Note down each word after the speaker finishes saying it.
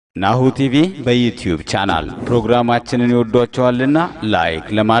NAHOO TV በዩቲዩብ ቻናል ፕሮግራማችንን ይወዷቸዋልና ላይክ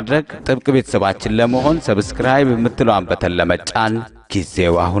ለማድረግ ጥብቅ ቤተሰባችን ለመሆን ሰብስክራይብ የምትለዋን በተን ለመጫን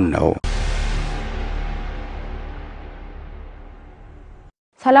ጊዜው አሁን ነው።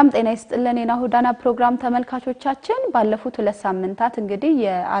 ሰላም ጤና ይስጥልን የናሁ ዳና ፕሮግራም ተመልካቾቻችን ባለፉት 2 ሳምንታት እንግዲህ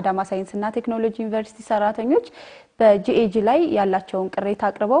የአዳማ ሳይንስና ቴክኖሎጂ ዩኒቨርሲቲ ሰራተኞች በጂኤጂ ላይ ያላቸውን ቅሬታ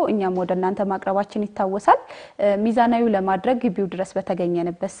አቅርበው እኛም ወደ እናንተ ማቅረባችን ይታወሳል። ሚዛናዊ ለማድረግ ግቢው ድረስ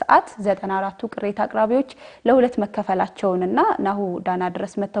በተገኘንበት ሰዓት 94ቱ ቅሬታ አቅራቢዎች ለሁለት መከፈላቸውንና ናሁ ዳና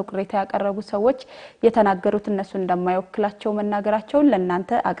ድረስ መተው ቅሬታ ያቀረቡ ሰዎች የተናገሩት እነሱ እንደማይወክላቸው መናገራቸውን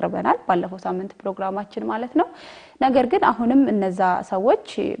ለእናንተ አቅርበናል ባለፈው ሳምንት ፕሮግራማችን ማለት ነው። ነገር ግን አሁንም እነዛ ሰዎች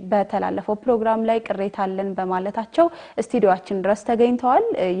በተላለፈው ፕሮግራም ላይ ቅሬታ አለን በማለታቸው ስቱዲዮአችን ድረስ ተገኝተዋል።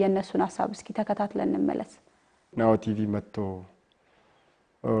 የነሱን ሐሳብ እስኪ ተከታትለን እንመለስ። NAHOO TV መጥቶ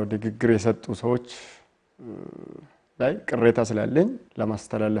ድግግር የሰጡ ሰዎች ላይ ቅሬታ ስላለኝ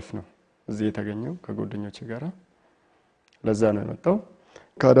ለማስተላለፍ ነው እዚህ የተገኘው ከጓደኞቼ ጋር ለዛ ነው የመጣው።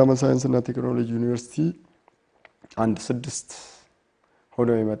 ከአዳማ ሳይንስና ቴክኖሎጂ ዩኒቨርሲቲ 6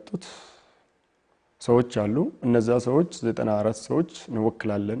 ሆነው የመጡት ሰዎች አሉ። እነዛ ሰዎች 94 ሰዎች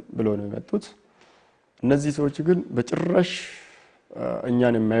እንወክላለን ብለው ነው የመጡት። እነዚህ ሰዎች ግን በጭራሽ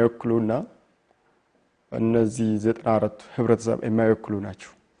እኛን የማይወክሉና እነዚህ 94 ህብረተሰብ የማይወክሉ ናቸው።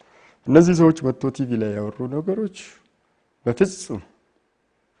 እነዚህ ሰዎች መጥቶ ቲቪ ላይ ያወሩ ነገሮች በፍጹም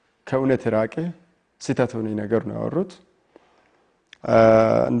ከእውነት ራቀ ስህተት ሆነ ነገር ነው ያወሩት።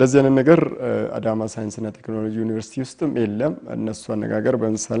 እንደዚህ አይነት ነገር አዳማ ሳይንስና ቴክኖሎጂ ዩኒቨርሲቲ ውስጥም የለም። እነሱ አነጋገር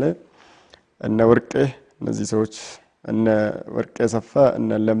በመሰለ እነ ወርቄ እነዚህ ሰዎች እነ ወርቄ ሰፋ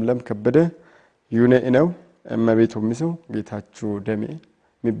እነ ለምለም ከበደ ዩኔ ነው እመቤቱ ሚሰው ጌታችሁ ደሜ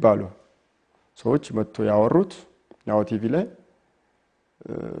የሚባሉ ሰዎች መጥቶ ያወሩት NAHOO TV ላይ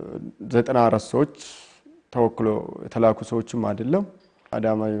 94 ሰዎች ተወክሎ የተላኩ ሰዎችም አይደለም።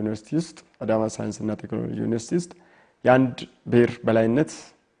 አዳማ ዩኒቨርሲቲ ውስጥ አዳማ ሳይንስና ቴክኖሎጂ ዩኒቨርሲቲ ውስጥ ያንድ ብሔር በላይነት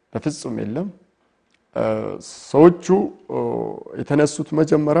በፍጹም የለም። ሰዎቹ የተነሱት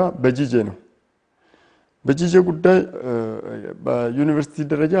መጀመሪያ በጂጄ ነው። በጂጄ ጉዳይ በዩኒቨርሲቲ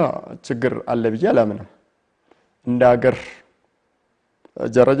ደረጃ ችግር አለ ብዬ አላምንም። እንደ ሀገር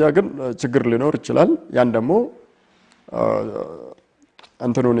ደረጃ ግን ችግር ሊኖር ይችላል። ያን ደግሞ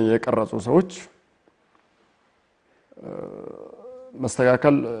አንተኖኒ የቀረጹ ሰዎች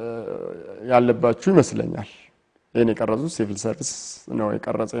መስተካከል ያለባችሁ ይመስለኛል። የኔ ቀረጹ ሲቪል ሰርቪስ ነው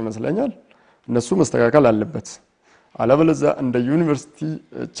የቀረጸ ይመስለኛል። እነሱ መስተካከል አለበት። አለበለዚያ እንደ ዩኒቨርሲቲ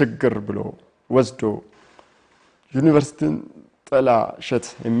ችግር ብሎ ወስዶ ዩኒቨርሲቲን ጥላሸት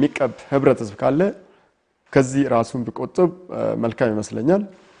የሚቀብ ህብረተሰብ ካለ ከዚህ ራሱን ቢቆጥብ መልካም ይመስለኛል።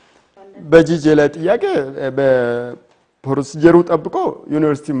 በጂጄ ላይ ጥያቄ በፕሮሲጀሩ ጠብቆ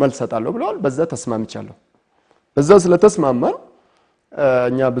ዩኒቨርሲቲ መልስ ሰጣለሁ ብለዋል። በዛ ተስማምቻለሁ። በዛ ስለተስማማን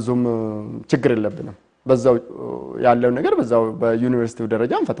እኛ ብዙም ችግር የለብንም። በዛው ያለው ነገር በዛው በዩኒቨርሲቲው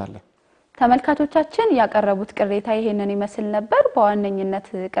ደረጃ እንፈታለን። ተመልካቾቻችን ያቀረቡት ቅሬታ ይሄንን ይመስል ነበር። በዋነኝነት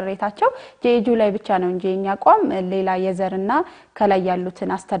ቅሬታቸው ጂኤጂ ላይ ብቻ ነው እንጂ ያቋም ሌላ የዘርና ከላይ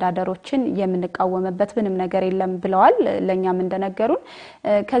ያሉትን አስተዳደሮችን የምንቃወምበት ምንም ነገር የለም ብለዋል። ለኛም እንደነገሩን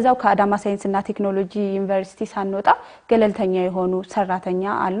ከዛው ከአዳማ ሳይንስና ቴክኖሎጂ ዩኒቨርሲቲ ሳንወጣ ገለልተኛ የሆኑ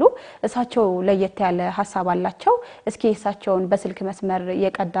ሰራተኛ አሉ። እሳቸው ለየት ያለ ሐሳብ አላቸው። እስኪ እሳቸውን በስልክ መስመር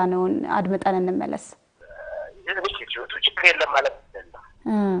የቀዳነውን አድምጠን እንመለስ። ኢንስቲትዩቱ ችግር የለም ማለት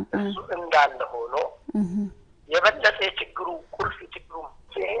እሱ እንዳለ ሆኖ የበለጠ ችግሩ ቁልፍ ችግሩ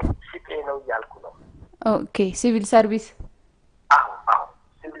ሲጤ ነው ያልኩ ነው። ኦኬ ሲቪል ሰርቪስ አዎ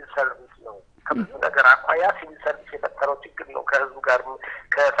ሲቪል ሰርቪስ ነው። ከብዙ ነገር አቋያ ሲቪል ሰርቪስ የፈጠረው ችግር ነው። ከህዝቡ ጋር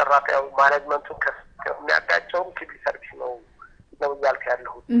ከሰራተኛው ማኔጅመንቱን ከሚያጋጨው ሲቪል ሰርቪስ ነው ያልኩ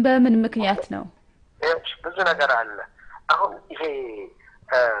ያለው። በምን ምክንያት ነው? ብዙ ነገር አለ። አሁን ይሄ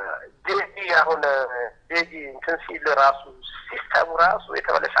ጂጂ አሁን ጂጂ እንትን ራሱ ሲስተሙ ራሱ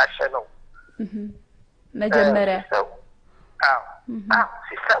የተበለሻሸ ነው። መጀመሪያ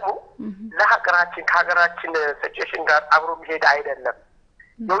ሲስተሙ ለሀገራችን ከሀገራችን ሲቹዌሽን ጋር አብሮ መሄድ አይደለም።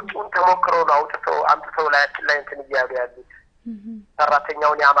 የውጭውን ተሞክሮ ነው አምጥተው ላያችን ላይ እንትን እያሉ ያሉት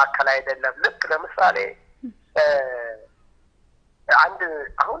ሰራተኛውን ያማከለ አይደለም። ልክ ለምሳሌ አንድ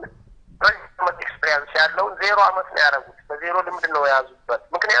አሁን ረጅም ኤክስፒሪየንስ ያለውን 0 አመት ነው ያደረጉት። በዜሮ ልምድ ነው ያዙበት።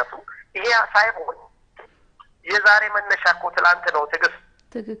 ምክንያቱም ይሄ ሳይሆን የዛሬ መነሻ እኮ ትላንት ነው።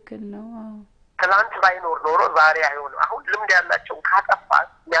 ትክክል ነው። ትላንት ባይኖር ኖሮ ዛሬ አይሆንም። አሁን ልምድ ያላቸው ካጠፋ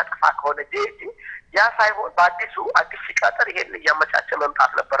የሚያጠፋ ከሆነ ጂጂ ያ ሳይሆን በአዲስ ሲቀጥር ይሄን ያመቻቸ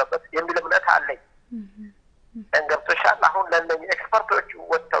መምጣት ነበረበት የሚል እምነት አለኝ። እንገብቶሻል። አሁን ለነኝ ኤክስፐርቶቹ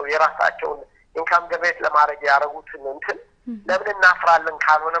ወጥተው የራሳቸውን ኢንካም ጀነሬት ለማድረግ ያረጉትን እንትን ለምን እናፍራለን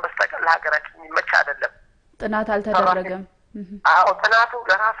ካልሆነ በስተቀር ለሀገራችን የሚመች አይደለም። ጥናት አልተደረገም። አዎ ጥናቱ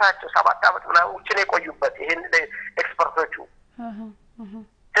ለራሳቸው 7 ዓመት ምናምን ውጭ ነው የቆዩበት ይሄን ኤክስፐርቶቹ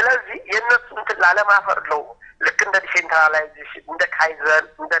ስለዚህ የነሱን ለማፈር ነው ልክ እንደ ዲሴንትራላይዜሽን እንደ ካይዘር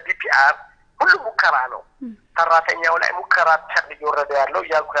እንደ ዲፒአር ሁሉ ሙከራ ነው ሰራተኛው ላይ ሙከራ ቸር ይወረደ ያለው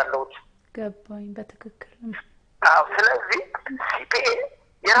ያልኩ ያለው ገባኝ በትክክል አዎ ስለዚህ ሲፒኤ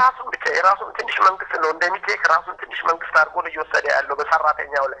የራሱን ትንሽ መንግስት ነው እንደሚቴክ ራሱን ትንሽ መንግስት አድርጎ ነው እየወሰደ ያለው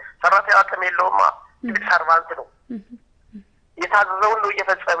በሰራተኛው ላይ ሰራተኛው አቅም የለውማ ሲቪል ሰርቫንት ነው የታዘዘውን ነው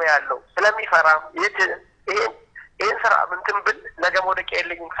እየፈጸመ ያለው ስለሚፈራም ይሄን ስራ ምንትን ብል ነገ ወደቀ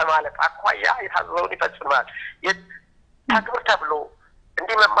የለኝም ከማለት አኳያ የታዘዘውን ይፈጽማል ተግብር ተብሎ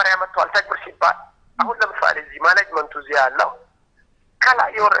እንዲህ መመሪያ መጥቷል ተግብር ሲባል አሁን ለምሳሌ እዚህ ማኔጅመንቱ እዚህ ያለው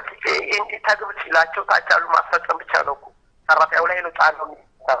ከላይ የወረደ እንዲህ ተግብር ሲላቸው ታቻሉ ማስፈጸም ብቻ ነው ሰራተኛው ላይ ነው ጫናው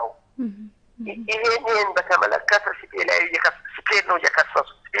የሚሰራው ይሄን በተመለከተ ሲፒኤ ላይ ሲፒኤ ነው የከሰሱ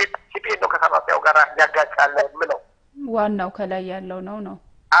ሲፒኤ ነው ከሰራተኛው ጋር ያጋጫል ምነው ዋናው ከላይ ያለው ነው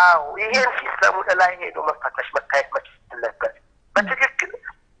አው ይሄን ሲስተሙ ላይ ሄዶ መፈተሽ መታየት መችልበት በትክክል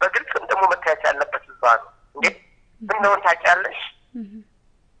በግልጽ ደግሞ መታየት ያለበት እዛ ነው እንዴ ምነው ታጫለሽ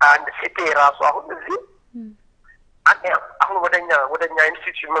አንድ ሲፒኤ ራሱ አሁን እዚህ አሁን ወደኛ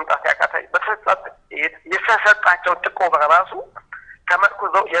ኢንስቲትዩት መምጣት ያቃታይ በተሰጣጥ የሰሰጣቸው ጥቆማ ራሱ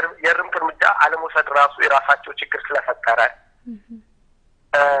ተመርኩዘው የርምት እርምጃ አለመውሰድ ራሱ የራሳቸው ችግር ስለፈጠረ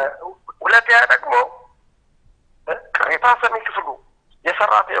ሁለተኛ ደግሞ ቅሬታ ሰሚ ክፍሉ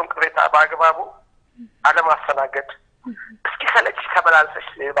የሰራተኛውን ቅሬታ በአግባቡ አለማስተናገድ እስኪ ሰለች ተበላልሰሽ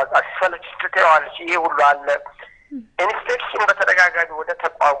በቃ ሰለች ትተዋለች ይሄ ሁሉ አለ ኢንስፔክሽን በተደጋጋሚ ወደ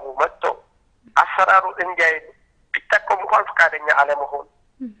ተቋሙ መጥቶ አሰራሩ እንዲያይ ቢጠቆም እንኳን ፈቃደኛ አለመሆን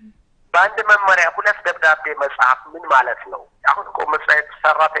በአንድ መመሪያ ሁለት ደብዳቤ መጻፍ ምን ማለት ነው አሁን መስሪያ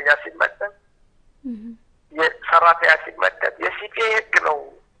ሰራተኛ ሲመደብ የሲፒኤ ህግ ነው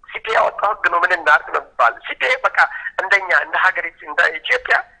ሲፒኤ ያወጣው ህግ ነው ምን እናርግ ነው ባል ሲፒኤ በቃ እንደኛ እንደ ሀገሪቱ እንደ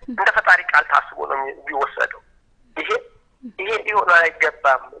ኢትዮጵያ እንደ ፈጣሪ ቃል ታስቦ ነው የሚወሰደው ይሄ ሊሆን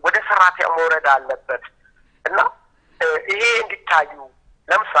አይገባም ወደ ሰራተኛ መውረድ አለበት እና ይሄ እንዲታዩ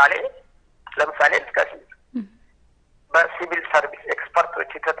ለምሳሌ ልትከስል በሲቪል ሰርቪስ ኤክስፐርቶች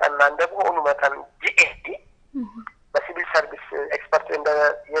የተጠና እንደሆኑ መጠን ጂኤዲ በሲቪል ሰርቪስ ኤክስፐርት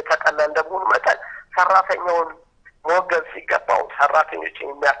የተጠና እንደሆኑ መጠን ሰራተኛውን ወገን ሲገባው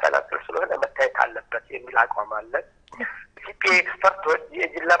ሰራተኞችን የሚያስተናግድ ስለሆነ መታየት አለበት የሚል አቋም አለ ሲፒኤ ኤክስፐርቶች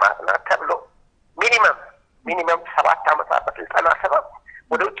የጅል ለማጥናት ተብሎ ሚኒመም 7 ዓመታት በስልጠና ሰበብ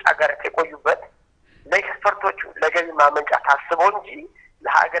ወደ ውጭ ሀገር የቆዩበት ለኤክስፐርቶቹ ለገቢ ማመንጫ ታስበው እንጂ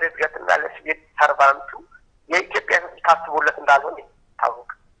ለሀገር እድገትና ለሲቪል ሰርቫንቱ የኢትዮጵያ ታስቦለት እንዳልሆነ ታውቅ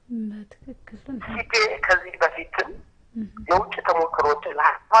ሲፒኤ ከዚህ በፊትም የውጭ ተሞክሮች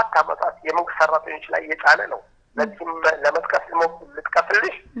ለ7 ዓመታት የመንግስት ሰራተኞች ላይ የጫነ ነው ለዚህም ለመጥቀስ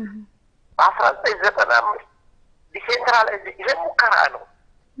ልጥቀስልሽ በ1995 ዲሴንትራላይዜሽን ሙከራ ነው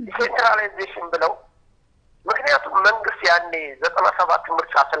ዲሴንትራላይዜሽን ብለው ምክንያቱም መንግስት ያኔ 97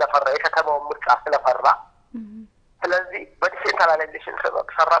 ምርጫ ስለፈራ የከተማው ምርጫ ስለፈራ ስለዚህ በዲሴንትራላይዜሽን ሰበብ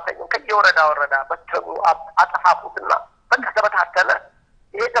ሰራተኛው ከየወረዳ በተጉ አጠፋፉትና በቃ ተበታተነ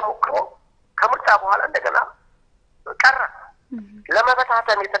ይሄ ተሞክሮ ከምርጫ በኋላ እንደገና ቀረ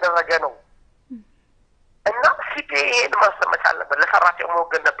ለመበታተን የተደረገ ነው እና ሲፒኤ ይሄን ማሰመች አለበት ለሰራተኛው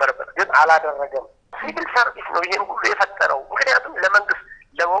ወገን ነበረበት ግን አላደረገም ሲቪል ሰርቪስ ነው ይሄን ሁሉ የፈጠረው ምክንያቱም ለመንግስት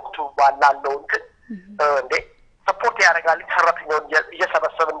ለወቅቱ ባላለው እንዴ ሰፖርት ያደርጋል ሰራተኛውን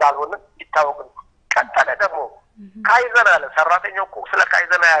እየሰበሰበ እንዳልሆነ ይታወቅ ቀጠለ ደግሞ ካይዘን አለ ሰራተኛው ስለ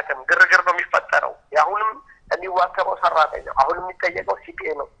ካይዘን አያውቅም ግርግር ነው የሚፈጠረው ያሁንም የሚዋከበው ሰራተኛው አሁንም የሚጠየቀው ሲፒኤ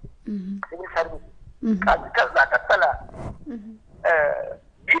ነው ሲቪል ሰርቪስ ከዛ ቀጠለ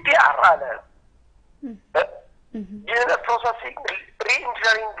ቢፒአር አለ ቢዝነስ ፕሮሰሲንግ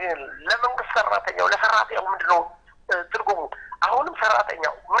ሪኢንጂነሪንግ ለመንግስት ሰራተኛው ለሰራተኛው ምንድነው ትርጉሙ አሁንም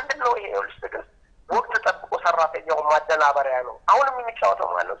ሰራተኛው ምንድነው ይሄ ልስጥቅስ ወቅት ጠብቆ ሰራተኛው ማደናበሪያ ነው አሁንም የሚጫወተው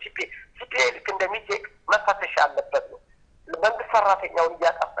ማለት ሲፒኤ ልክ እንደሚቴክ መፈተሽ አለበት ነው መንግስት ሰራተኛውን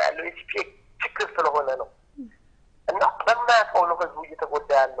እያጠፋ ያለው የሲፒኤ ችግር ስለሆነ ነው እና በማያውቀው ነው ህዝቡ እየተጎዳ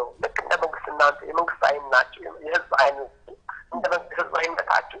ያለው ልክ እንደ መንግስት እናንተ የመንግስት አይን ናቸው የህዝብ አይን እንደ መንግስት ህዝብ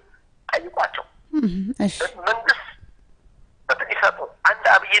አይነታቸው ጠይቋቸው መንግስት በጥቂቱ አንድ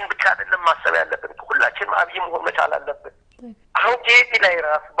አብይን ብቻ አይደለም ማሰብ ያለብን ሁላችንም አብይ መሆን መቻል አለብን አሁን ጄፒ ላይ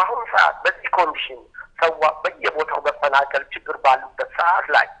ራስ በአሁኑ ሰዓት በዚህ ኮንዲሽን ሰዋ በየቦታው መፈናቀል ችግር ባሉበት ሰዓት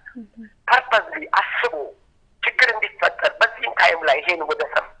ላይ ፐርፐዝሊ አስቦ ችግር እንዲፈጠር በዚህም ታይም ላይ ይሄን ወደ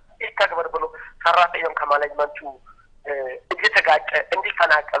ተግበር ብሎ ሰራተኛውን ከማኔጅመንቱ እየተጋጨ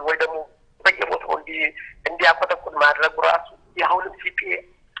እንዲፈናቀል ወይ ደግሞ በየቦታው እንዲያቆጠቁጥ ማድረግ ራሱ ያሁንም ሲፒኤ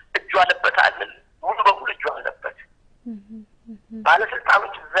እጁ አለበት አይደል ሙሉ በሙሉ እጁ አለበት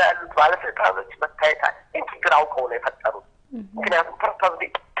ባለስልጣኖች እዛ ያሉት ባለስልጣኖች መታየት ችግር አውቀው ነው የፈጠሩት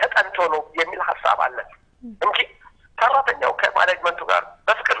ነው የሚል ሐሳብ አለ እንጂ ሰራተኛው ከማኔጅመንቱ ጋር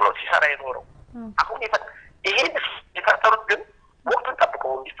በፍቅር ነው ሲሰራ የኖረው አሁን ይሄን የፈጠሩት ግን ወቅቱን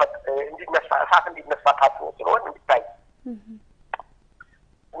ጠብቀው እንዲነሳ እሳት እንዲነሳ ታስቦ ስለሆነ እንዲታይ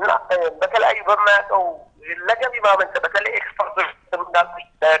እና በተለያዩ በማያውቀው ለገቢ ማመንጨት በተለይ ኤክስፐርቶች እንዳልኩሽ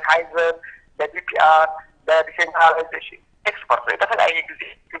ለካይዘን ለዲፒአር ለዲሴንትራላይዜሽን ኤክስፐርቶች በተለያየ ጊዜ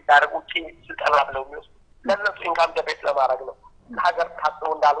ሲዳረጉ ስልጠና ብለው የሚወስዱ ለእነሱ ኢንካም ጀነሬት ለማድረግ ነው ሀገር ታስቦ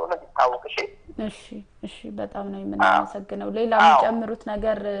እንዳልሆነ ቢታወቅ እሺ በጣም ነው የምናመሰግነው ሌላ የሚጨምሩት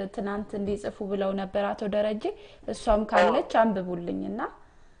ነገር ትናንት እንዲጽፉ ብለው ነበር አቶ ደረጀ እሷም ካለች አንብቡልኝና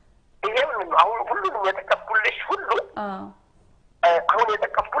ይሄም አሁን ሁሉንም የተቀበልሽ ሁሉ አሁን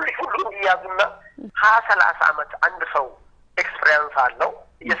የተቀበልሽ ሁሉ እንዲያዙና 20-30 አመት አንድ ሰው ኤክስፒሪየንስ አለው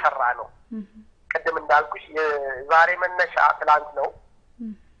እየሰራ ነው ቀደም እንዳልኩሽ የዛሬ መነሻ ትላንት ነው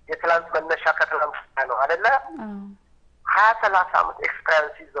የትላንት መነሻ ከትላንት ነው አይደለ 20-30 አመት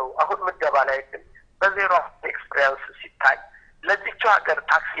ኤክስፒሪየንስ ይዘው አሁን ምደባ ላይ ግን በዜሮ ኤክስፒሪየንስ ሲታይ ለዚህች ሀገር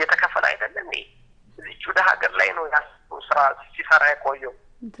ታክስ የተከፈለ አይደለም እዚህች ወደ ሀገር ላይ ነው ያስቡ ስራ ሲሰራ የቆየው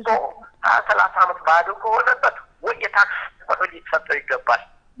 20-30 አመት ባዶ ከሆነበት ወይ የታክስ ኮድ ይፈጠር ይገባል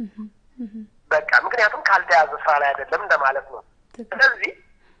በቃ ምክንያቱም ካልተያዘ ስራ ላይ አይደለም እንደማለት ነው ስለዚህ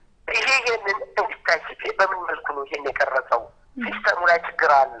ይሄንን እንዲታይሲቲ በምን መልኩ ነው ይሄን የቀረጸው ሲስተሙ ላይ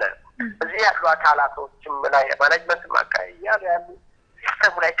ችግር አለ እዚህ ያሉ አካላቶችም ላይ ማኔጅመንት ማካያ ያሉ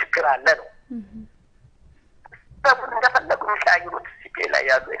ሲስተሙ ላይ ችግር አለ ነው ሲስተሙን እንደፈለጉ የሚቀያይሩት ሲፒኤ ላይ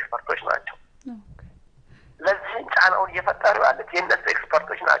ያሉ ኤክስፐርቶች ናቸው ለዚህ ጫናውን እየፈጠሩ ያሉት የእነሱ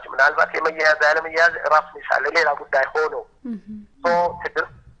ኤክስፐርቶች ናቸው ምናልባት የመያያዝ ያለመያያዝ ራሱ ይሳለ ሌላ ጉዳይ ሆኖ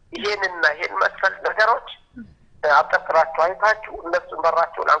ትግስት ይሄንና ይሄን መሰል ነገሮች አጥፍራችሁ አይታችሁ እነሱን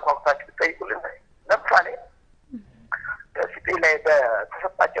በራቸውን አንኳኩታችሁ ትጠይቁልን ለምሳሌ ሲፒኤ ላይ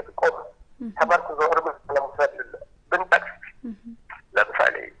በተሰጣቸው ጥቆማ ተመርኩዘው እርምጃ ለመውሰድ ብንጠቅስ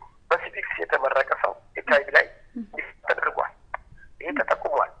ለምሳሌ በሲቪክስ የተመረቀ ሰው ኤችአይቪ ላይ ተደርጓል ይሄ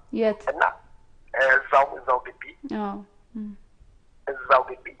ተጠቁሟል እና እዛው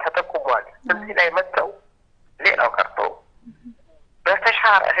ግቢ ተጠቁሟል እዚህ ላይ መጥተው ሌላው ቀርቶ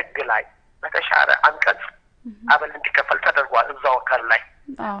በተሻረ ህግ ላይ በተሻረ አንቀጽ አበል እንዲከፈል ተደርጓል እዛው አካል ላይ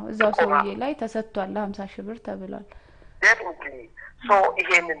እዛው ሰውዬ ላይ ተሰጥቷል 50,000 ብር ተብሏል definitely so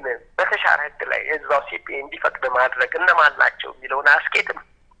ይሄንን በተሻረ ህግ ላይ እዛው ሲፒኤ እንዲፈቅድ ማድረግ እነማን ናቸው የሚለውን አስኬትም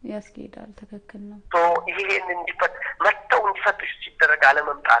ያስኬዳል ትክክል ነው so ይሄንን መጥተው እንዲፈትሹ ሲደረግ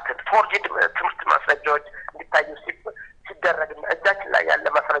አለመምጣት ፎርጅድ ትምህርት ማስረጃዎች እንዲታዩ ሲደረግ እጃችን ላይ ያለ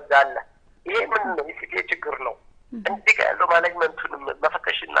ማስረጃ አለ ይሄ ምን ነው የሲፒኤ ችግር ነው እንዲህ ያለው ማኔጅመንቱን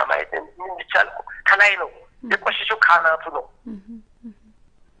መፈተሽና ማየት እንዲቻል ከላይ ነው የቆሽሹ ካናቱ ነው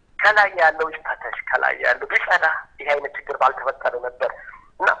ከላይ ያለው ይፈተሽ ከላይ ያለው ቢፈዳ ይሄ አይነት ችግር ባልተፈጠረ ነበር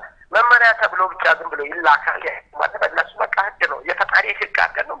እና መመሪያ ተብሎ ብቻ ዝም ብሎ ይላካል ማለት በእነሱ በቃ ህግ ነው የፈጣሪ ህግ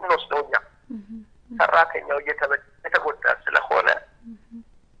አገር ነው ምንወስደውኛ ሰራተኛው የተጎዳ ስለሆነ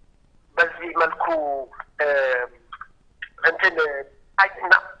በዚህ መልኩ እንትን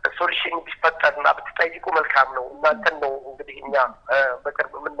አይና ሶሉሽን ቢፈጠርና ብትጠይቁ መልካም ነው እናንተን ነው እንግዲህ እኛ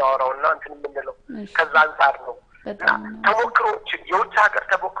በቅርብ የምናወራውና እንትን የምንለው ከዛ አንፃር ነው ተሞክሮች የውጭ ሀገር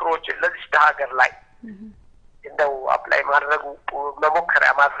ተሞክሮች ለዚህ ሀገር ላይ እንደው አፕላይ ማድረጉ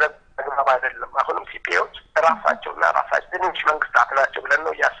መሞከሪያ ማድረግ አግባብ አይደለም አሁንም ሲፒኤዎች ራሳቸውና ራሳቸው ትንሽ መንግስታት ናቸው ብለን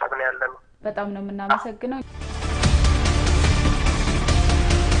ነው ያሰብን ያለነው በጣም ነው የምናመሰግነው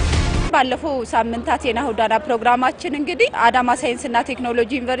ባለፈው ሳምንታት የናሁ ዳና ፕሮግራማችን እንግዲህ አዳማ ሳይንስና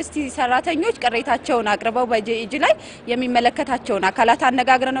ቴክኖሎጂ ዩኒቨርሲቲ ሰራተኞች ቅሬታቸውን አቅርበው በጄኢጂ ላይ የሚመለከታቸውን አካላት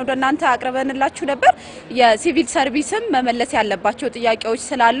አነጋግረን ወደ እናንተ አቅርበንላችሁ ነበር የሲቪል ሰርቪስም መመለስ ያለባቸው ጥያቄዎች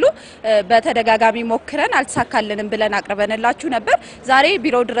ስላሉ በተደጋጋሚ ሞክረን አልተሳካልንም ብለን አቅርበንላችሁ ነበር ዛሬ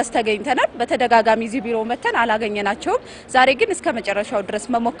ቢሮ ድረስ ተገኝተናል በተደጋጋሚ እዚህ ቢሮ መተን አላገኘናቸውም ዛሬ ግን እስከ መጨረሻው ድረስ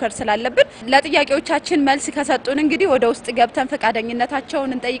መሞከር ስላለብን ለጥያቄዎቻችን መልስ ከሰጡን እንግዲህ ወደ ውስጥ ገብተን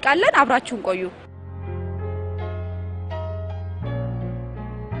ፈቃደኝነታቸውን እንጠይቃለን አብራችሁን ቆዩ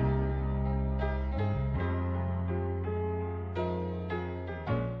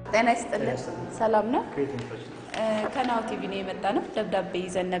ጤና ይስጥልኝ ሰላም ነው ከናሁ ቲቪ ነው የመጣነው ደብዳቤ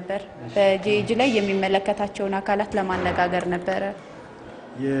ይዘን ነበር በጄጂ ላይ የሚመለከታቸውን አካላት ለማነጋገር ነበር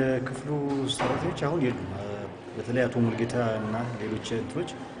የክፍሉ ሰራተኞች አሁን የሉም በተለይ አቶ ሙልጌታ እና ሌሎች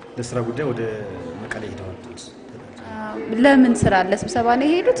እንትሮች ለስራ ጉዳይ ወደ መቀሌ ሄደዋል ለምን ስራ ለስብሰባ ነው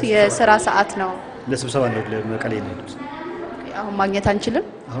የሄዱት የስራ ሰዓት ነው ለስብሰባ ነው ለመቀሌ ነው የሄዱት አሁን ማግኘት አንችልም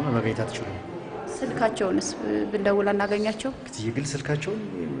አሁን ማግኘት አትችሉም ስልካቸውንስ ብንደውል እናገኛቸው? የግል ስልካቸው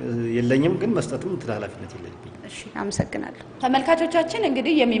የለኝም ግን መስጠቱም ተላላፊነት የለኝም። እሺ አመሰግናለሁ። ተመልካቾቻችን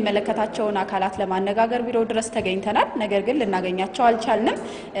እንግዲህ የሚመለከታቸውን አካላት ለማነጋገር ቢሮ ድረስ ተገኝተናል። ነገር ግን ልናገኛቸው አልቻልንም።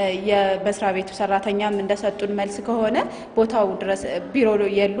 የበስራ ቤቱ ሰራተኛም እንደሰጡን መልስ ከሆነ ቦታው ድረስ ቢሮ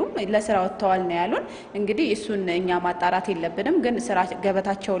የሉም ለስራ ወጥተዋል ነው ያሉን። እንግዲህ እሱን እኛ ማጣራት የለብንም ግን ስራ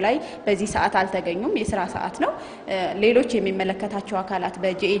ገበታቸው ላይ በዚህ ሰዓት አልተገኙም። የስራ ሰዓት ነው። ሌሎች የሚመለከታቸው አካላት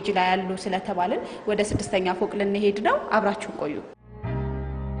በጂኤጂ ላይ ያሉ ስለተባልን ወደ 6ኛ ፎቅ ልንሄድ ነው። አብራችሁ ቆዩ።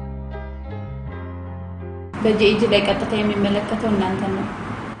 በጂኤጂ ላይ ቀጥታ የሚመለከተው እናንተ ነው?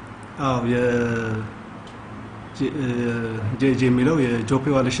 አዎ የጂኤጂ የሚለው የጆብ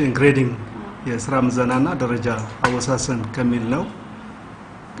ኢቫሉዌሽን ግሬዲንግ የስራ ምዘናና ደረጃ አወሳሰን ከሚል ነው።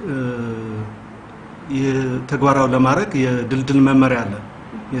 የተግባራው ለማድረግ የድልድል መመሪያ አለ።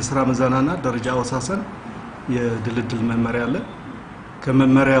 የስራ ምዘናና ደረጃ አወሳሰን የድልድል መመሪያ አለ።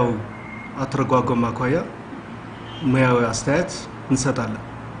 ከመመሪያው አትረጓጎም አኳያ ሙያዊ አስተያየት እንሰጣለን።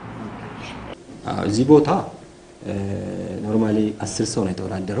 እዚህ ቦታ ኖርማሊ 10 ሰው ነው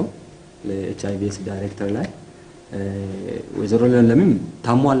የተወዳደረው ለኤችአይቪኤስ ዳይሬክተር ላይ ወይዘሮ ለምለም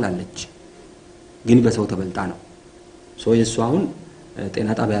ታሟላለች ግን በሰው ተበልጣ ነው። ሶ የሱ አሁን ጤና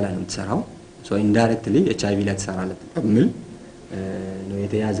ጣቢያ ላይ ነው የምትሰራው። ሶ ኢንዳይሬክትሊ ኤችአይቪ ላይ ተሰራለት በሚል ነው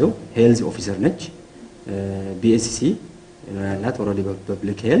የተያዘው። ሄልዝ ኦፊሰር ነች። ቢኤስሲ ነው ያላት ኦልሬዲ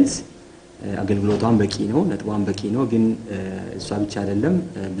በፐብሊክ ሄልዝ አገልግሎቷን በቂ ነው፣ ነጥቧን በቂ ነው። ግን እሷ ብቻ አይደለም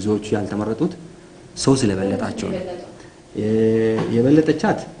ብዙዎቹ ያልተመረጡት ሰው ስለበለጣቸው ነው።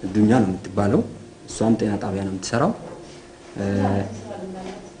 የበለጠቻት ዱኛ ነው የምትባለው። እሷም ጤና ጣቢያ ነው የምትሰራው።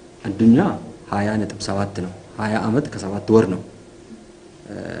 ዱኛ 20.7 ነው 20 አመት ከ7 ወር ነው።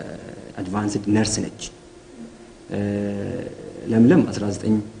 አድቫንስድ ነርስ ነች። ለምለም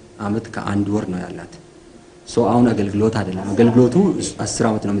 19 አመት ከ1 ወር ነው ያላት። ሶ አሁን አገልግሎት አይደለም አገልግሎቱ 10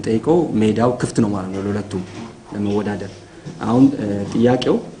 አመት ነው የሚጠይቀው። ሜዳው ክፍት ነው ማለት ነው ለሁለቱም ለመወዳደር። አሁን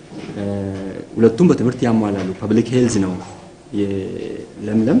ጥያቄው ሁለቱም በትምህርት ያሟላሉ። ፐብሊክ ሄልዝ ነው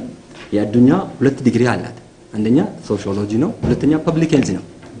የለምለም። የአዱኛ 2 ዲግሪ አላት። አንደኛ ሶሺዮሎጂ ነው፣ ሁለተኛ ፐብሊክ ሄልዝ ነው።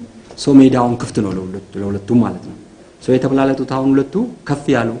 ሶ ሜዳውን ክፍት ነው ለሁለቱም ማለት ነው። ሶ የተበላለጡት አሁን ሁለቱ ከፍ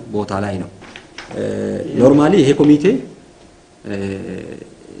ያሉ ቦታ ላይ ነው። ኖርማሊ ይሄ ኮሚቴ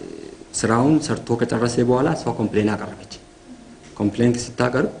ስራውን ሰርቶ ከጨረሰ በኋላ ሰው ኮምፕሌን አቀረበች። ኮምፕሌን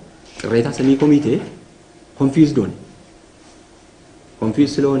ስታቀርብ ቅሬታ ሰሚ ኮሚቴ ኮንፊውዝድ ሆነ። ኮንፊውዝ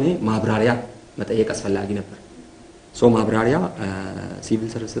ስለሆነ ማብራሪያ መጠየቅ አስፈላጊ ነበር። ሶ ማብራሪያ ሲቪል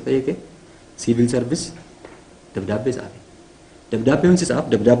ሰርቪስ ተጠየቀ። ሲቪል ሰርቪስ ደብዳቤ ጻፈ። ደብዳቤውን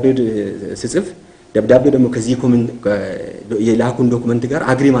ሲጻፍ ደብዳቤው ደግሞ ከዚህ ኮሜንት የላኩን ዶክመንት ጋር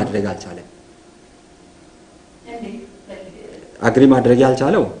አግሪ ማድረግ አልቻለም። አግሪ ማድረግ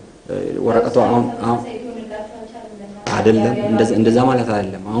ያልቻለው ወረቀቱ አሁን አይደለም እንደዛ ማለት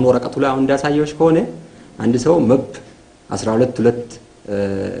አይደለም። አሁን ወረቀቱ ላይ አሁን እንዳሳየውሽ ከሆነ አንድ ሰው መብ 12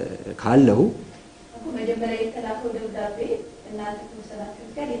 ካለው መጀመሪያ የተላከው ደብዳቤ እና ተመሰላችሁ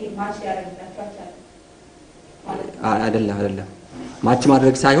ጋር ይሄ ማች ያደርጋችኋል ማለት አይደለም ማች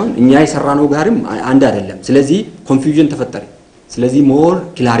ማድረግ ሳይሆን እኛ የሰራነው ጋርም አንድ አይደለም። ስለዚህ ኮንፊውዥን ተፈጠረ። ስለዚህ ሞር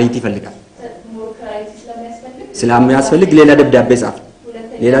ክላሪቲ ይፈልጋል። ስለሚያስፈልግ ሌላ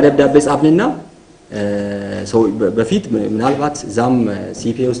ደብዳቤ ጻፍንና ሰው በፊት ምናልባት ዛም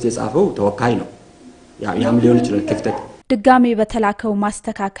ሲፒኤ ውስጥ የጻፈው ተወካይ ነው ያም ሊሆን ይችላል ክፍተት። ድጋሜ በተላከው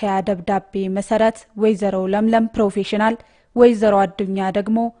ማስተካከያ ደብዳቤ መሰረት ወይዘሮ ለምለም ፕሮፌሽናል፣ ወይዘሮ አዱኛ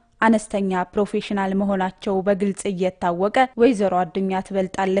ደግሞ አነስተኛ ፕሮፌሽናል መሆናቸው በግልጽ እየታወቀ ወይዘሮ አዱኛ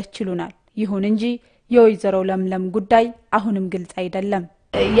ትበልጣለች ይሉናል። ይሁን እንጂ የወይዘሮ ለምለም ጉዳይ አሁንም ግልጽ አይደለም።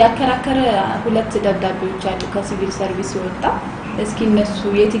 ያከራከረ 2 ደብዳቤዎች አሉ ከሲቪል ሰርቪስ ወጣ። እስኪ እነሱ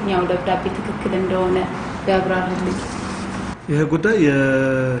የትኛው ደብዳቤ ትክክል እንደሆነ ያብራሩልኝ። ይሄ ጉዳይ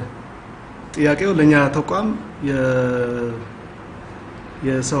ጥያቄው ለኛ ተቋም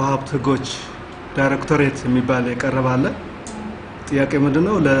የሰው ሀብት ህጎች ዳይሬክቶሬት የሚባል የቀረባለ ጥያቄ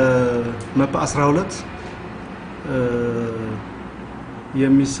ምንድነው ለመፕ 12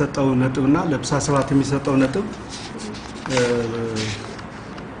 የሚሰጠው ነጥብና ለብሳ 7 የሚሰጠው ነጥብ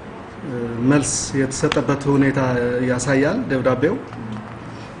መልስ የተሰጠበት ሁኔታ ያሳያል ደብዳቤው።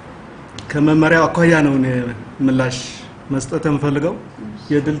 ከመመሪያው አኳያ ነው ምላሽ መስጠት እንፈልገው።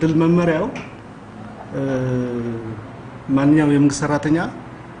 የድልድል መመሪያው ማንኛውም የመንግስት ሰራተኛ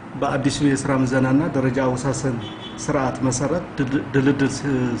በአዲሱ የስራ ምዘናና ደረጃ አወሳሰን ስርዓት መሰረት ድልድል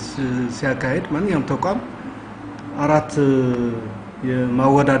ሲያካሂድ ማንኛውም ተቋም 4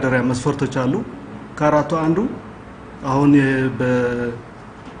 የማወዳደሪያ መስፈርቶች አሉ። ከአራቱ አንዱ አሁን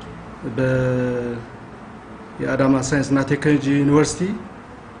የአዳማ ሳይንስና ቴክኖሎጂ ዩኒቨርሲቲ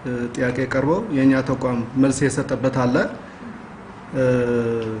ጥያቄ ቀርቦ የኛ ተቋም መልስ የሰጠበት አለ።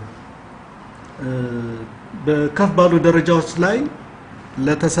 በከፍ ባሉ ደረጃዎች ላይ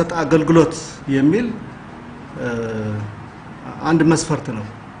ለተሰጠ አገልግሎት የሚል አንድ መስፈርት ነው።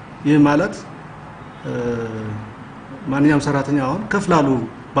 ይህ ማለት ማንኛውም ሰራተኛ አሁን ከፍ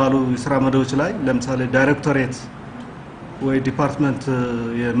ባሉ የሥራ መደቦች ላይ ለምሳሌ ዳይሬክቶሬት ወይ ዲፓርትመንት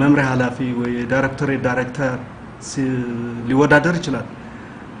የመምሪያ ኃላፊ ወይ ዳይሬክቶሬት ዳይሬክተር ሊወዳደር ይችላል።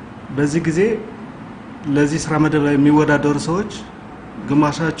 በዚህ ጊዜ ለዚህ ስራ መደብ ላይ የሚወዳደሩ ሰዎች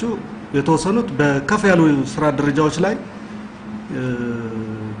ግማሻቸው የተወሰኑት በከፍ ያሉ ስራ ደረጃዎች ላይ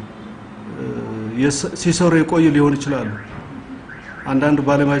ሲሰሩ የቆዩ ሊሆን ይችላሉ። አንዳንድ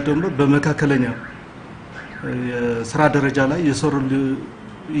ባለሙያዎች ደግሞ በመካከለኛ የስራ ደረጃ ላይ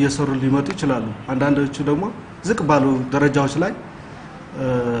እየሰሩ ሊመጡ ይችላሉ። አንዳንዶቹ ደግሞ ዝቅ ባሉ ደረጃዎች ላይ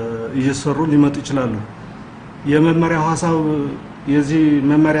እየሰሩ ሊመጡ ይችላሉ። የመመሪያው ሐሳብ የዚህ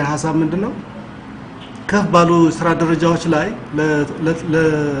መመሪያ ሐሳብ ምንድነው? ከፍ ባሉ ስራ ደረጃዎች ላይ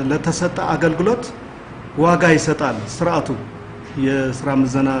ለተሰጠ አገልግሎት ዋጋ ይሰጣል። ስርዓቱ የስራ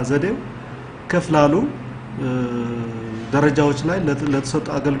ምዘና ዘዴው ከፍ ላሉ ደረጃዎች ላይ ለተሰጠ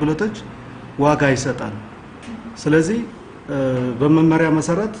አገልግሎቶች ዋጋ ይሰጣል። ስለዚህ በመመሪያ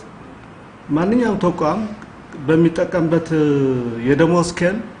መሰረት ማንኛውም ተቋም በሚጠቀምበት የደሞዝ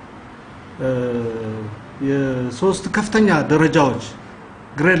ስኬል የሶስት ከፍተኛ ደረጃዎች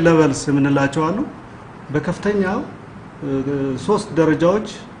ግሬድ ሌቨልስ የምንላቸው አሉ። በከፍተኛው ሶስት ደረጃዎች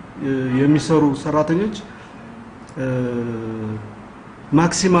የሚሰሩ ሰራተኞች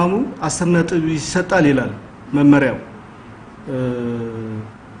ማክሲማሙ 10 ነጥብ ይሰጣል ይላል መመሪያው።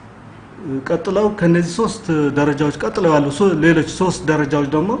 ቀጥለው ከነዚህ ሶስት ደረጃዎች ቀጥለው ያሉ ሌሎች ሶስት ደረጃዎች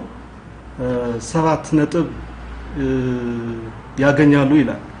ደግሞ 7 ነጥብ ያገኛሉ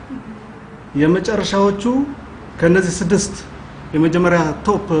ይላል። የመጨረሻዎቹ ከነዚህ 6 የመጀመሪያ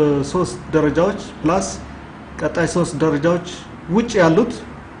ቶፕ 3 ደረጃዎች ፕላስ ቀጣይ 3 ደረጃዎች ውጭ ያሉት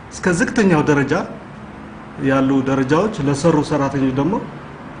እስከ ዝቅተኛው ደረጃ ያሉ ደረጃዎች ለሰሩ ሰራተኞች ደግሞ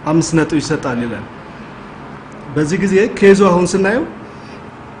 5 ነጥብ ይሰጣል ይላል። በዚህ ጊዜ ኬዙ አሁን ስናየው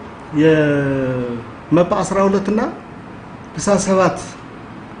የመፓ 12 እና ፕሳስ 7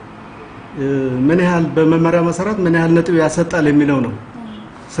 ምን ያህል በመመሪያ መሰረት ምን ያህል ነጥብ ያሰጣል የሚለው ነው።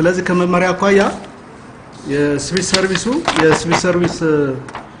 ስለዚህ ከመመሪያ አኳያ የሲቪል ሰርቪስ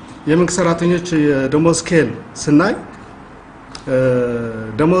የመንግስት ሰራተኞች የደሞዝ ስኬል ስናይ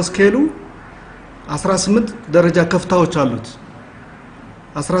ደሞዝ ስኬሉ 18 ደረጃ ከፍታዎች አሉት።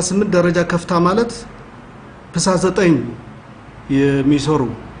 18 ደረጃ ከፍታ ማለት ፕሳስ 9 የሚሰሩ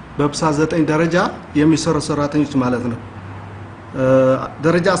በፕሳስ 9 ደረጃ የሚሰሩ ሰራተኞች ማለት ነው።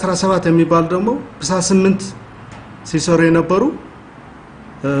 ደረጃ 17 የሚባል ደግሞ ፕሳስ 8 ሲሰሩ የነበሩ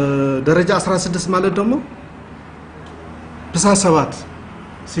ደረጃ 16 ማለት ደግሞ ፕሳስ 7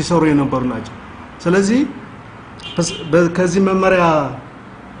 ሲሰሩ የነበሩ ናቸው። ስለዚህ ከዚህ መመሪያ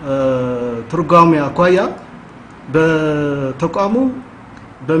ትርጓሜ አኳያ በተቋሙ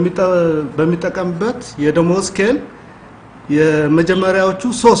በሚጠቀምበት የደሞዝ ስኬል የመጀመሪያዎቹ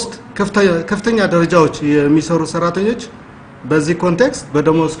 3 ከፍተኛ ደረጃዎች የሚሰሩ ሰራተኞች በዚህ ኮንቴክስት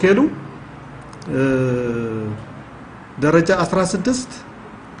በደሞዝ ስኬሉ ደረጃ 16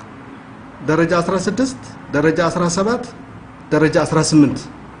 ደረጃ 17 ደረጃ 18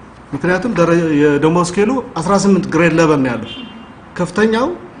 ምክንያቱም የደሞዝ ስኬሉ 18 ግሬድ ሌቨል ነው ያለው። ከፍተኛው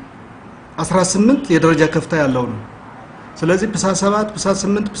 18 የደረጃ ከፍታ ያለው ነው። ስለዚህ ፕሳስ 7 ፕሳስ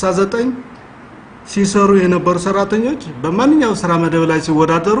 8 ፕሳስ 9 ሲሰሩ የነበሩ ሰራተኞች በማንኛው ስራ መደብ ላይ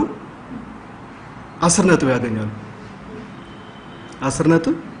ሲወዳደሩ 10 ነጥብ ያገኛሉ። 10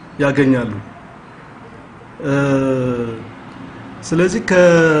 ነጥብ ያገኛሉ። ስለዚህ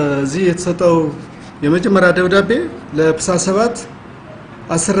ከዚህ የተሰጠው የመጀመሪያ ደብዳቤ ለፕሳስ 7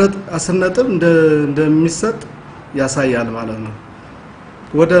 10 ነጥብ እንደሚሰጥ ያሳያል ማለት ነው።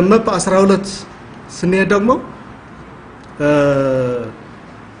 ወደ መፕ 12 ስንሄድ ደግሞ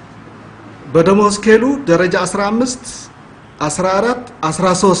በደሞዝ ስኬሉ ደረጃ 15 14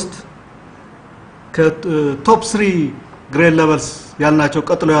 13 ከቶፕ 3 ግሬድ ሌቨልስ ያልናቸው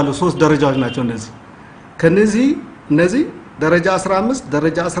ቀጥሎ ያሉ 3 ደረጃዎች ናቸው። እነዚህ ደረጃ 15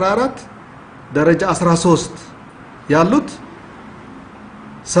 ደረጃ 14 ደረጃ 13 ያሉት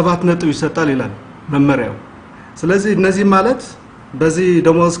 7 ነጥብ ይሰጣል ይላል መመሪያው። ስለዚህ እነዚህ ማለት በዚህ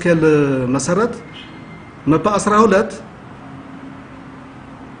ደሞዝ ስኬል መሰረት መፓ 12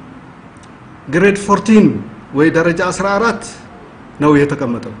 ግሬድ 14 ወይ ደረጃ 14 ነው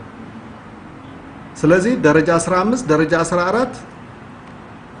የተቀመጠው። ስለዚህ ደረጃ 15 ደረጃ 14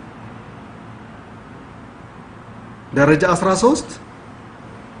 ደረጃ 13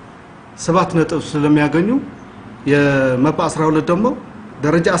 7 ነጥብ ስለሚያገኙ የመፓ 12 ደግሞ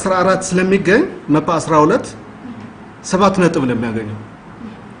ደረጃ 14 ስለሚገኝ መፓ 12 7 ነጥብ ነው የሚያገኘው።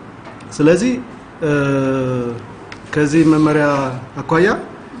 ስለዚህ ከዚህ መመሪያ አኳያ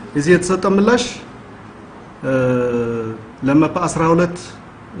እዚህ የተሰጠ ምላሽ ለመፓ 12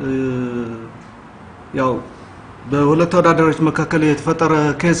 ያው በሁለት ተወዳዳሪዎች መካከል የተፈጠረ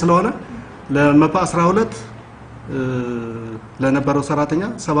ኬስ ስለሆነ ለመፓ 12 ለነበረው ሰራተኛ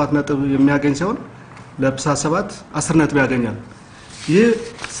 7 ነጥብ የሚያገኝ ሲሆን ለፕሳ 7 10 ነጥብ ያገኛል። ይህ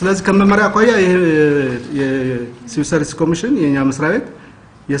ስለዚህ ከመመሪያ አኳያ የሲቪል ሰርቪስ ኮሚሽን የኛ መስሪያ ቤት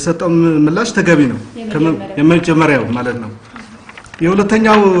የሰጠው ምላሽ ተገቢ ነው። የመጀመሪያው ማለት ነው።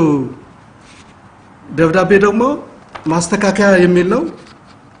 የሁለተኛው ደብዳቤ ደግሞ ማስተካከያ የሚል ነው።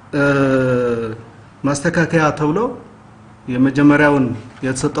 ማስተካከያ ተብሎ የመጀመሪያውን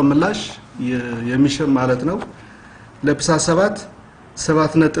የተሰጠው ምላሽ የሚሽር ማለት ነው። ለፕሳ 7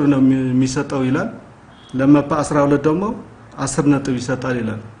 ነጥብ ነው የሚሰጠው ይላል። ለመፓ 12 ደግሞ 10 ነጥብ ይሰጣል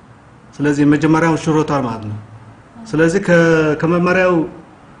ይላል። ስለዚህ የመጀመሪያው ሽሮታል ማለት ነው። ስለዚህ ከመመሪያው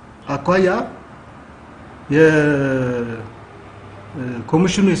አኳያ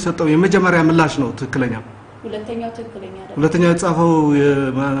የኮሚሽኑ የሰጠው የመጀመሪያ ምላሽ ነው ትክክለኛ። ሁለተኛው የተጻፈው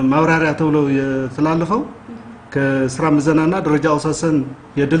ማብራሪያ ተብሎ የተላለፈው ከስራ ምዘናና ደረጃ አውሳሰን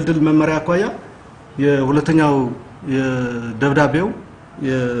የድልድል መመሪያ አኳያ የሁለተኛው የደብዳቤው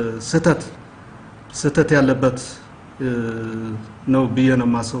የስተት ያለበት ነው ብዬ ነው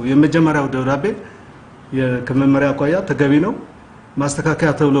ማሰው። የመጀመሪያው ደብዳቤ ከመመሪያ አኳያ ተገቢ ነው። ማስተካከያ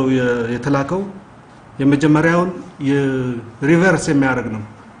ተብሎ የተላከው የመጀመሪያውን የሪቨርስ የሚያደርግ ነው።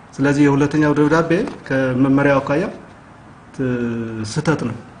 ስለዚህ የሁለተኛው ደብዳቤ ከመመሪያው አኳያ ስተት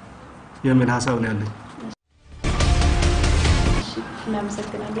ነው የሚል ሐሳብ ነው ያለኝ።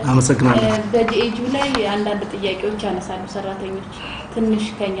 አመሰግናለሁ። በጂኤጂ ላይ አንዳንድ ጥያቄዎች ያነሳሉ ሰራተኞች ትንሽ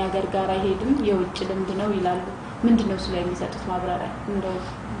ከኛ ጋር አይሄድም የውጭ ልምድ ነው ይላሉ። ምንድነው እሱ ላይ የሚሰጡት ማብራሪያ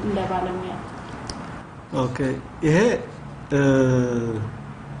እንደ ባለሙያ? ኦኬ ይሄ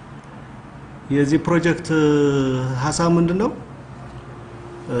የዚህ ፕሮጀክት ሐሳብ ምንድነው?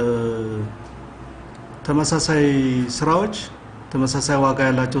 ተመሳሳይ ስራዎች ተመሳሳይ ዋጋ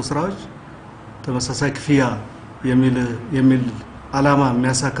ያላቸው ስራዎች ተመሳሳይ ክፍያ የሚል አላማ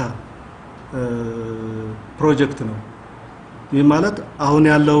የሚያሳካ ፕሮጀክት ነው። ይህ ማለት አሁን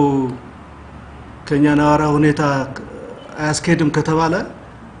ያለው ከኛ ነዋራ ሁኔታ አያስኬድም ከተባለ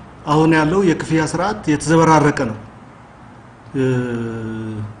አሁን ያለው የክፍያ ስርዓት የተዘበራረቀ ነው።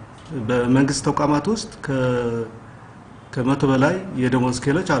 በመንግስት ተቋማት ውስጥ ከመቶ በላይ የደሞዝ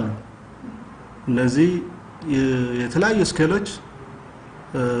ስኬሎች አሉ። እነዚህ የተለያዩ ስኬሎች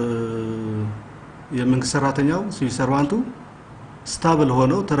የመንግስት ሰራተኛው ሲቪል ሰርቫንቱ ስታብል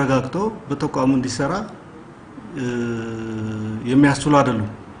ሆኖ ተረጋግቶ በተቋሙ እንዲሰራ የሚያስችሉ አይደሉም።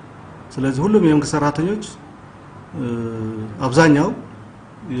 ስለዚህ ሁሉም የመንግስት ሰራተኞች አብዛኛው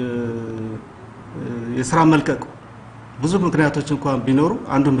የስራ መልቀቅ ብዙ ምክንያቶች እንኳን ቢኖሩ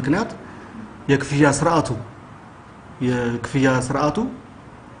አንዱ ምክንያት የክፍያ ስርዓቱ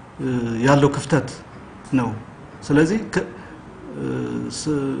ያለው ክፍተት ነው። ስለዚህ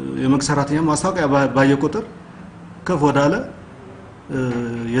የመንግስት ሰራተኛ ማስታወቂያ ባየ ቁጥር ከፍ ወዳለ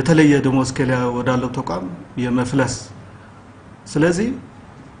የተለየ ደሞዝ ስኬል ወዳለው ተቋም የመፍለስ። ስለዚህ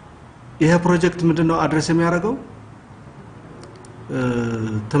ይሄ ፕሮጀክት ምንድነው አድሬስ የሚያደርገው?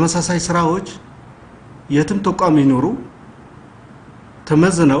 ተመሳሳይ ስራዎች የትም ተቋም ይኖሩ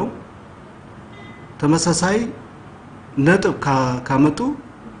ተመዝነው ተመሳሳይ ነጥብ ካመጡ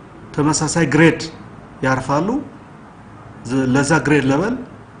ተመሳሳይ ግሬድ ያርፋሉ። ለዛ ግሬድ ለበል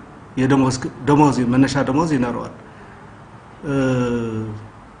የደሞዝ መነሻ ደሞዝ ይኖራል።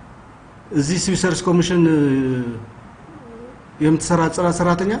 እዚህ ሲቪል ሰርቪስ ኮሚሽን የምትሰራ ጽዳት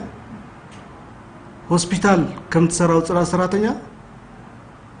ሰራተኛ ሆስፒታል ከምትሰራው ጽዳት ሰራተኛ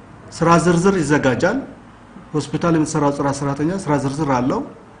ስራ ዝርዝር ይዘጋጃል። ሆስፒታል የምትሰራው ጽዳት ሰራተኛ ስራ ዝርዝር አለው።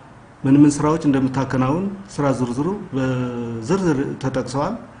 ምን ስራዎች እንደምታከናውን ስራ ዝርዝሩ በዝርዝር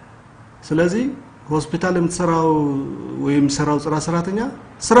ተጠቅሰዋል። ስለዚህ ሆስፒታል የምትሰራው ወይም የሚሰራው ጽዳት ሰራተኛ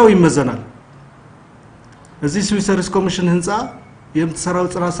ስራው ይመዘናል። እዚህ ሲቪል ሰርቪስ ኮሚሽን ህንጻ የምትሰራው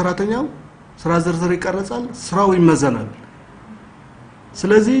ጽዳት ሰራተኛው ስራ ዝርዝር ይቀርጻል፣ ስራው ይመዘናል።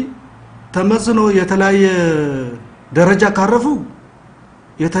 ስለዚህ ተመዝኖ የተለያየ ደረጃ ካረፉ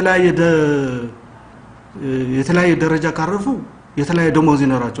የተለያየ ደረጃ ካረፉ የተለያየ ደሞዝ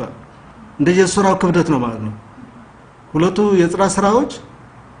ይኖራቸዋል። እንደየስራው ክብደት ነው ማለት ነው። ሁለቱ የጽዳት ስራዎች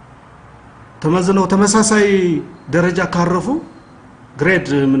ተመዝነው ተመሳሳይ ደረጃ ካረፉ ግሬድ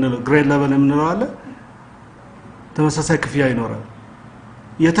ሌቨል የምንለው አለ፣ ተመሳሳይ ክፍያ ይኖራል።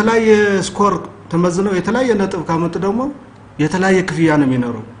 የተለያየ ስኮር ተመዝነው የተለያየ ነጥብ ካመጡ ደግሞ የተለያየ ክፍያ ነው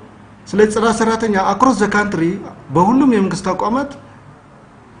የሚኖረው። ስለዚህ ጽዳት ሰራተኛ አክሮስ ዘ ካንትሪ በሁሉም የመንግስት ተቋማት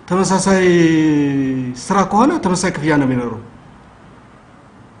ተመሳሳይ ስራ ከሆነ ተመሳሳይ ክፍያ ነው የሚኖረው።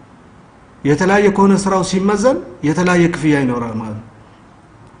 የተለያየ ከሆነ ስራው ሲመዘን የተለያየ ክፍያ ይኖራል ማለት ነው።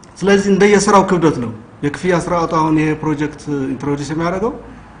 ስለዚህ እንደየስራው ክብደት ነው የክፍያ ስርዓቱ አሁን ይሄ ፕሮጀክት ኢንትሮዲዩስ የሚያደርገው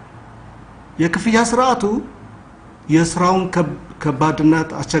የክፍያ ስርዓቱ የስራውን ከባድነት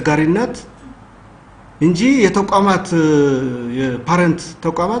አስቸጋሪነት እንጂ የተቋማት የፓረንት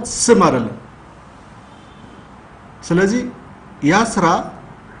ተቋማት ስም አይደለም። ስለዚህ ያ ስራ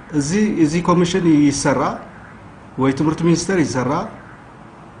እዚህ ኮሚሽን ይሰራ ወይ ትምህርት ሚኒስቴር ይሰራ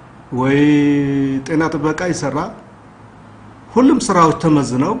ወይ ጤና ጥበቃ ይሰራ ሁሉም ስራዎች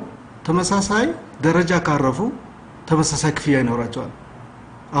ተመዝነው ተመሳሳይ ደረጃ ካረፉ ተመሳሳይ ክፍያ ይኖራቸዋል።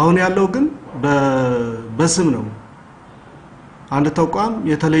 አሁን ያለው ግን በስም ነው። አንድ ተቋም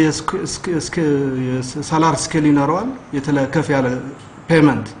የተለየ ሳላሪ ስኬል ይኖረዋል የተለየ ከፍ ያለ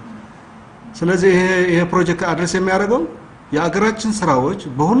ፔመንት። ስለዚህ ይሄ ፕሮጀክት አድሬስ የሚያደርገው የአገራችን ስራዎች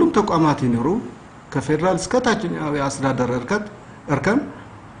በሁሉም ተቋማት ይኖሩ ከፌደራል እስከ ታችኛው የአስተዳደር እርከን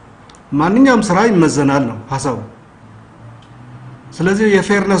ማንኛውም ስራ ይመዘናል ነው ሐሳቡ። ስለዚህ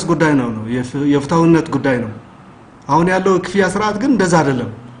የፌርነስ ጉዳይ ነው የፍትሃዊነት ጉዳይ ነው። አሁን ያለው ክፍያ ስርዓት ግን እንደዛ አይደለም።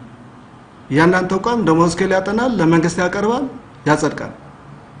 ያንዳንዱ ተቋም ደሞዝ ስኬል ያጠናል ለመንግስት ያቀርባል ያጸድቃል።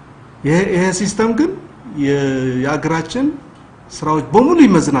 ይሄ ሲስተም ግን የአገራችን ስራዎች በሙሉ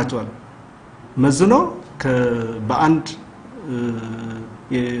ይመዝናቸዋል። መዝኖ በአንድ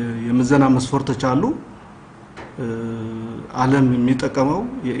የምዘና መስፈርቶች አሉ ዓለም የሚጠቀመው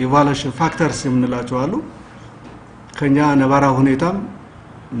የኢቫሉዌሽን ፋክተርስ የምንላቸው አሉ። ከኛ ነባራዊ ሁኔታም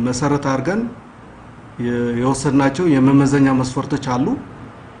መሰረት አድርገን የወሰድናቸው የመመዘኛ መስፈርቶች አሉ።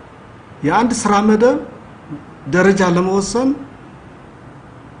 የአንድ ስራ መደብ ደረጃ ለመወሰን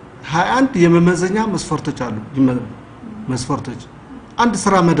 21 የመመዘኛ መስፈርቶች አሉ። መስፈርቶች አንድ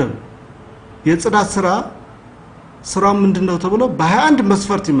ስራ መደብ የጽዳት ስራው ምንድነው ተብሎ በ21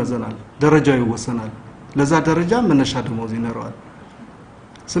 መስፈርት ይመዘናል ደረጃው ይወሰናል። ለዛ ደረጃ መነሻ ደሞዝ ይኖረዋል።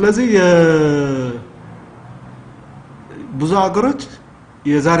 ስለዚህ ብዙ አገሮች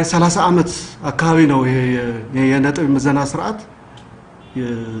የዛሬ 30 አመት አካባቢ ነው ይሄ የነጥብ ምዘና ስርዓት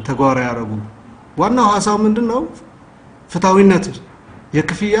ተግባራዊ ያደረጉ። ዋናው ሐሳቡ ምንድነው? ፍትሃዊነት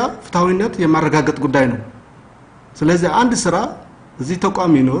የክፍያ ፍትሃዊነት የማረጋገጥ ጉዳይ ነው። ስለዚህ አንድ ስራ እዚህ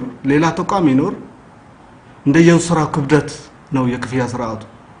ተቋም ይኖር ሌላ ተቋም ይኖር እንደየው ስራ ክብደት ነው የክፍያ ስርዓቱ።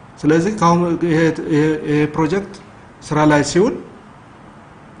 ስለዚህ ይሄ ፕሮጀክት ስራ ላይ ሲውል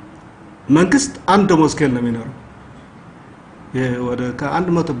መንግስት አንድ ደሞዝ ስኬል ነው የሚኖረው። ወደ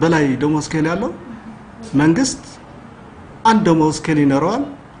ከ100 በላይ ደሞዝ ስኬል ያለው መንግስት አንድ ደሞዝ ስኬል ይኖረዋል።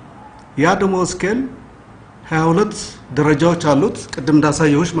 ያ ደሞዝ ስኬል 22 ደረጃዎች አሉት ቅድም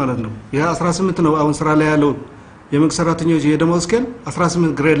እንዳሳየሁሽ ማለት ነው። ይሄ 18 ነው አሁን ስራ ላይ ያለው የመንግስት ሰራተኞች የደሞዝ ስኬል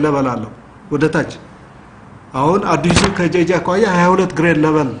 18 ግሬድ ሌቨል አለው ወደ ታች። አሁን አዲሱ ከጄጂ አኳያ 22 ግሬድ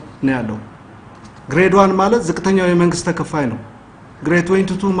ሌቨል ነው ያለው። ግሬድ 1 ማለት ዝቅተኛው የመንግስት ተከፋይ ነው። ግሬድ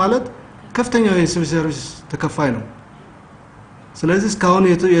 22 ማለት ከፍተኛው የሲቪል ሰርቪስ ተከፋይ ነው። ስለዚህ እስካሁን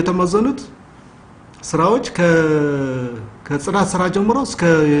የተመዘኑት ስራዎች ከጽዳት ስራ ጀምሮ እስከ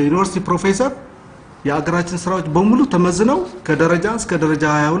ዩኒቨርሲቲ ፕሮፌሰር የአገራችን ስራዎች በሙሉ ተመዝነው ከደረጃ እስከ ደረጃ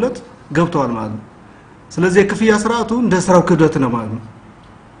 22 ገብተዋል ማለት ነው። ስለዚህ የክፍያ ስርዓቱ እንደ ስራው ክብደት ነው ማለት ነው።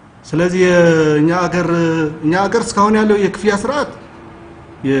 ስለዚህ እኛ አገር እስካሁን ያለው የክፍያ ስርዓት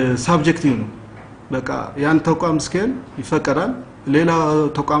የሳብጀክቲቭ ነው። በቃ ያን ተቋም ስኬል ይፈቀዳል። ሌላ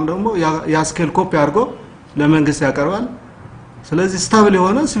ተቋም ደግሞ ያ ስኬል ኮፒ አድርጎ ለመንግስት ያቀርባል። ስለዚህ ስታብል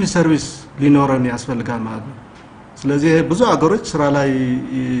የሆነ ሲቪል ሰርቪስ ሊኖረን ያስፈልጋል ማለት ነው። ስለዚህ ብዙ አገሮች ስራ ላይ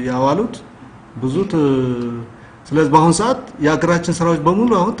ያዋሉት ስለዚህ በአሁን ሰዓት የአገራችን ስራዎች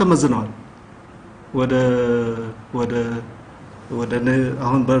በሙሉ አሁን ተመዝነዋል ወደ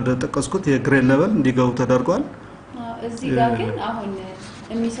አሁን በተጠቀስኩት የግሬድ ሌቨል እንዲገቡ ተደርጓል። እዚህ ጋር ግን አሁን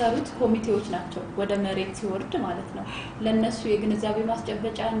የሚሰሩት ኮሚቴዎች ናቸው ወደ መሬት ሲወርድ ማለት ነው። ለነሱ የግንዛቤ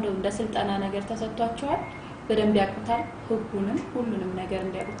ማስጨበጫ እንደ ስልጠና ነገር ተሰጥቷቸዋል። በደንብ ያውቁታል ህጉንም ሁሉንም ነገር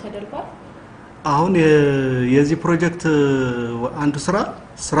እንዲያውቁ ተደርጓል። አሁን የዚህ ፕሮጀክት አንዱ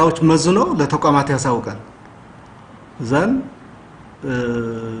ስራዎች መዝኖ ለተቋማት ያሳውቃል። ዘን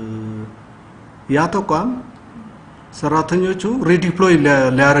ያ ተቋም ሰራተኞቹ ሪዲፕሎይ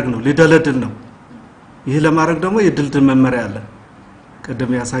ሊያደርግ ነው ሊደለድል ነው። ይሄ ለማድረግ ደግሞ የድልድል መመሪያ አለ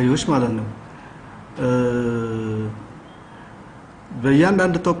ቀደም ያሳየሁሽ ማለት ነው።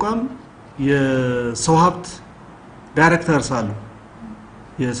 በእያንዳንዱ ተቋም የሰው ሀብት ዳይሬክተርስ አሉ።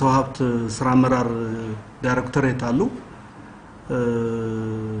 የሰው ሀብት ስራ አመራር ዳይሬክተሬት አሉ።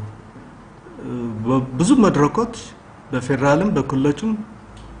 ብዙ መድረኮች በፌደራልም በክልሎችም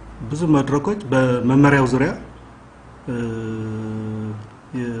ብዙ መድረኮች በመመሪያው ዙሪያ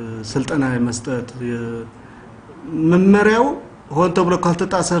የስልጠና የመስጠት መመሪያው ሆን ተብሎ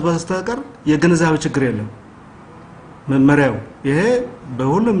ካልተጣሰ በስተቀር የግንዛቤ ችግር የለም። መመሪያው ይሄ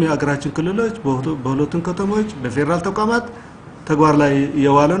በሁሉም የአገራችን ክልሎች በሁለቱም ከተሞች በፌደራል ተቋማት ተግባር ላይ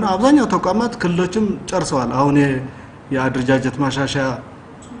የዋለ ነው። አብዛኛው ተቋማት ክልሎችም ጨርሰዋል። አሁን የአደረጃጀት ማሻሻያ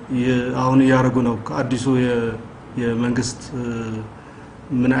አሁን ያረጉ ነው። ከአዲሱ የመንግስት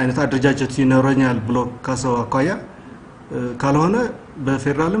ምን አይነት አደረጃጀት ይኖረኛል ብሎ ካሰው አኳያ ካልሆነ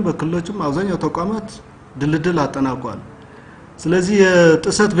በፌደራልም በክልሎችም አብዛኛው ተቋማት ድልድል አጠናቋል። ስለዚህ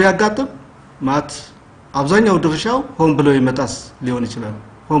የጥሰት ቢያጋጥም ማት አብዛኛው ድርሻው ሆን ብሎ ይመጣስ ሊሆን ይችላል።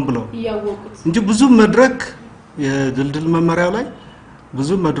 ሆን ብሎ ያወቁት እንጂ ብዙ መድረክ የድልድል መመሪያው ላይ ብዙ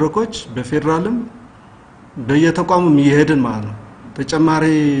መድረኮች በፌደራልም በየተቋሙም ይሄድን ማለት ነው። ተጨማሪ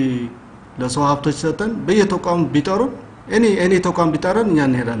ለሰው ሀብቶች ሰጠን በየተቋሙ ቢጠሩ እኔ ተቋም ቢጠራን እኛ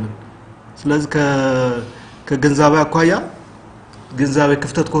እንሄዳለን። ስለዚህ ከግንዛቤ አኳያ ግንዛቤ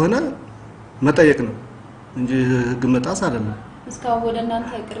ክፍተት ከሆነ መጠየቅ ነው እንጂ ህግ መጣስ አይደለም። እስካሁን ወደ እናንተ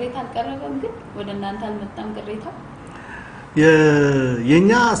ቅሬታ አልቀረበም? ግን ወደ እናንተ አልመጣም ቅሬታ?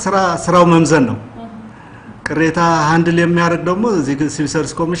 የኛ ስራው መምዘን ነው። ቅሬታ ሃንድል የሚያደርግ ደግሞ እዚህ ሲቪል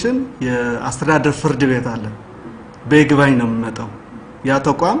ሰርቪስ ኮሚሽን የአስተዳደር ፍርድ ቤት አለ። በይግባኝ ነው የሚመጣው። ያ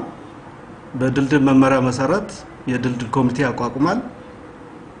ተቋም በድልድል መመሪያ መሰረት የድልድል ኮሚቴ ያቋቁማል።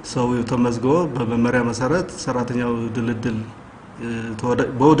 ሰው ተመዝግቦ በመመሪያ መሰረት ሰራተኛው ድልድል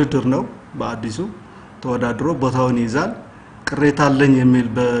በውድድር ነው በአዲሱ ተወዳድሮ ቦታውን ይዛል። ቅሬታ አለኝ የሚል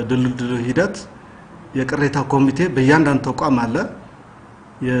በድልድል ሂደት የቅሬታ ኮሚቴ በእያንዳንዱ ተቋም አለ።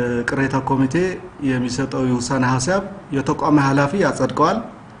 የቅሬታ ኮሚቴ የሚሰጠው የውሳኔ ሐሳብ የተቋም ኃላፊ ያጸድቀዋል።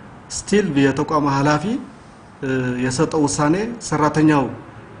 ስቲል የተቋም ኃላፊ የሰጠው ውሳኔ ሰራተኛው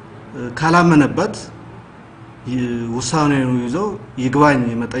ካላመነበት ውሳኔውን ይዞ ይግባኝ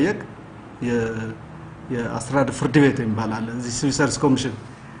መጠየቅ የአስተዳደር ፍርድ ቤት ይባላል። እዚህ ሲቪል ሰርቪስ ኮሚሽን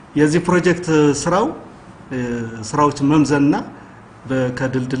የዚህ ፕሮጀክት ስራዎች መምዘንና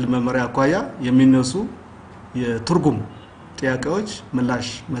በከድልድል መመሪያ አኳያ የሚነሱ የትርጉም ጥያቄዎች ምላሽ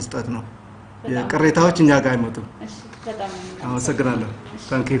መስጠት ነው። የቅሬታዎች እኛ ጋር አይመጡም። እሺ በጣም አመሰግናለሁ።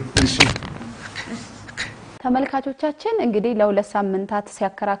 ታንክ ዩ። እሺ ተመልካቾቻችን እንግዲህ ለሁለት ሳምንታት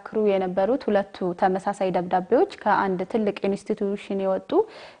ሲያከራክሩ የነበሩት ሁለቱ ተመሳሳይ ደብዳቤዎች ከአንድ ትልቅ ኢንስቲትዩሽን የወጡ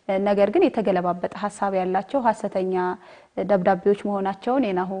ነገር ግን የተገለባበጠ ሐሳብ ያላቸው ሐሰተኛ ደብዳቤዎች መሆናቸውን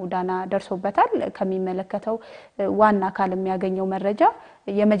የናሁ ዳና ደርሶበታል። ከሚመለከተው ዋና አካል የሚያገኘው መረጃ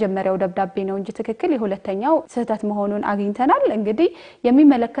የመጀመሪያው ደብዳቤ ነው እንጂ ትክክል የሁለተኛው ስህተት መሆኑን አግኝተናል። እንግዲህ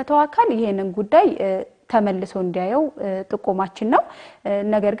የሚመለከተው አካል ይሄንን ጉዳይ ተመልሶ እንዲያየው ጥቆማችን ነው።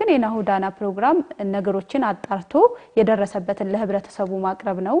 ነገር ግን የናሁ ዳና ፕሮግራም ነገሮችን አጣርቶ የደረሰበትን ለህብረተሰቡ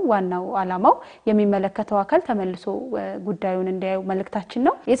ማቅረብ ነው ዋናው ዓላማው። የሚመለከተው አካል ተመልሶ ጉዳዩን እንዲያየው መልእክታችን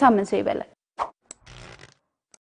ነው። የሳምንት ሰው ይበላል።